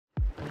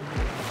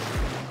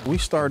We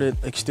started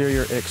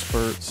Exterior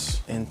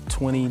Experts in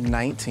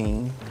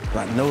 2019.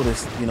 I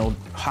noticed,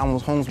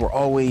 homes were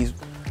always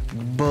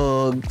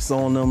bugs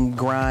on them,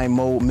 grime,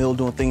 mold,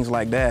 mildew, and things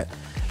like that.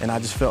 And I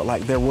just felt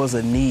like there was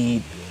a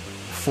need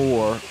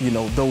for,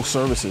 those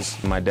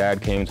services. My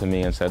dad came to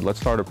me and said,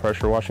 let's start a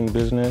pressure washing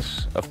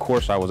business. Of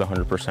course, I was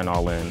 100%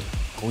 all in.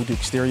 We do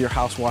exterior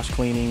house wash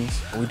cleanings,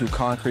 we do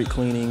concrete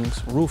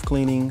cleanings, roof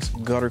cleanings,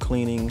 gutter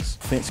cleanings,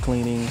 fence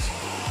cleanings,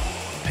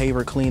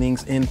 paver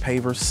cleanings,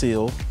 in-paver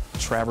seal,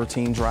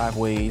 travertine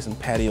driveways and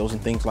patios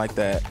and things like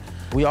that.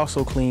 We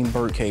also clean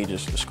bird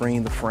cages,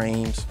 screen the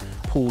frames,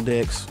 pool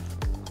decks.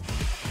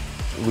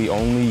 We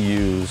only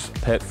use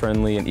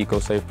pet-friendly and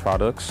eco-safe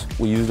products.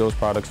 We use those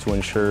products to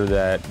ensure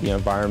that the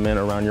environment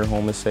around your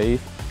home is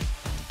safe.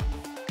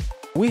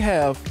 We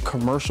have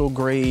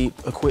commercial-grade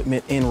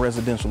equipment and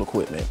residential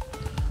equipment.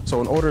 So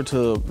in order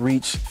to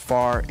reach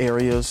far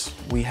areas,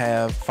 we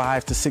have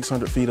 500 to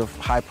 600 feet of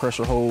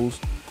high-pressure hose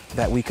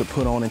that we could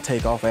put on and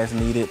take off as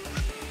needed.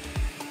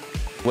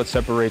 What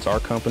separates our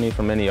company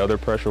from any other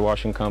pressure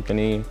washing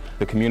company,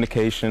 the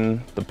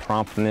communication, the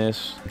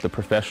promptness, the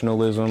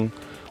professionalism.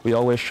 We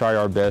always try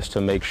our best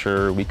to make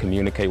sure we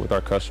communicate with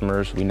our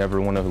customers. We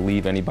never want to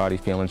leave anybody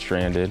feeling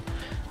stranded.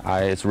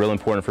 It's real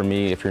important for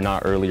me, if you're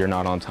not early, you're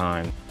not on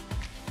time.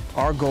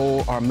 Our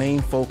goal, our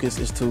main focus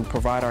is to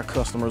provide our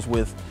customers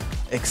with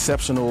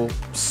exceptional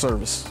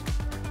service.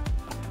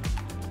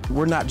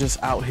 We're not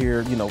just out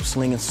here,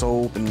 slinging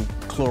soap and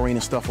chlorine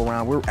and stuff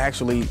around. We're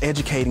actually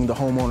educating the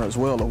homeowner as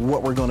well of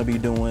what we're going to be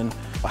doing,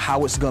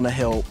 how it's going to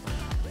help,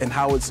 and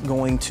how it's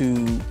going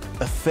to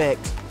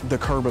affect the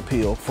curb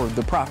appeal for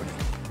the property.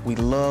 We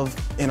love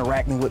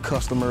interacting with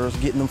customers,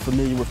 getting them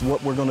familiar with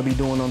what we're going to be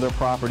doing on their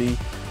property,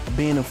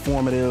 being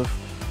informative.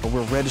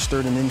 We're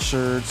registered and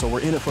insured, so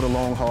we're in it for the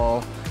long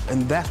haul,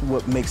 and that's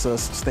what makes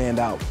us stand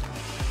out.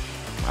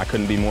 I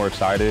couldn't be more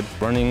excited.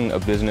 Running a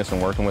business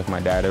and working with my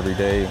dad every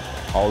day,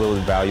 all those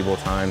valuable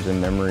times and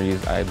memories,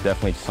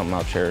 definitely something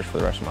I'll cherish for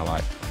the rest of my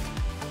life.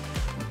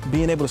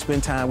 Being able to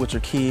spend time with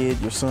your kid,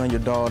 your son, your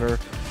daughter,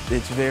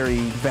 it's very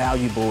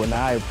valuable, and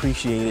I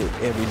appreciate it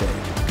every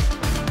day.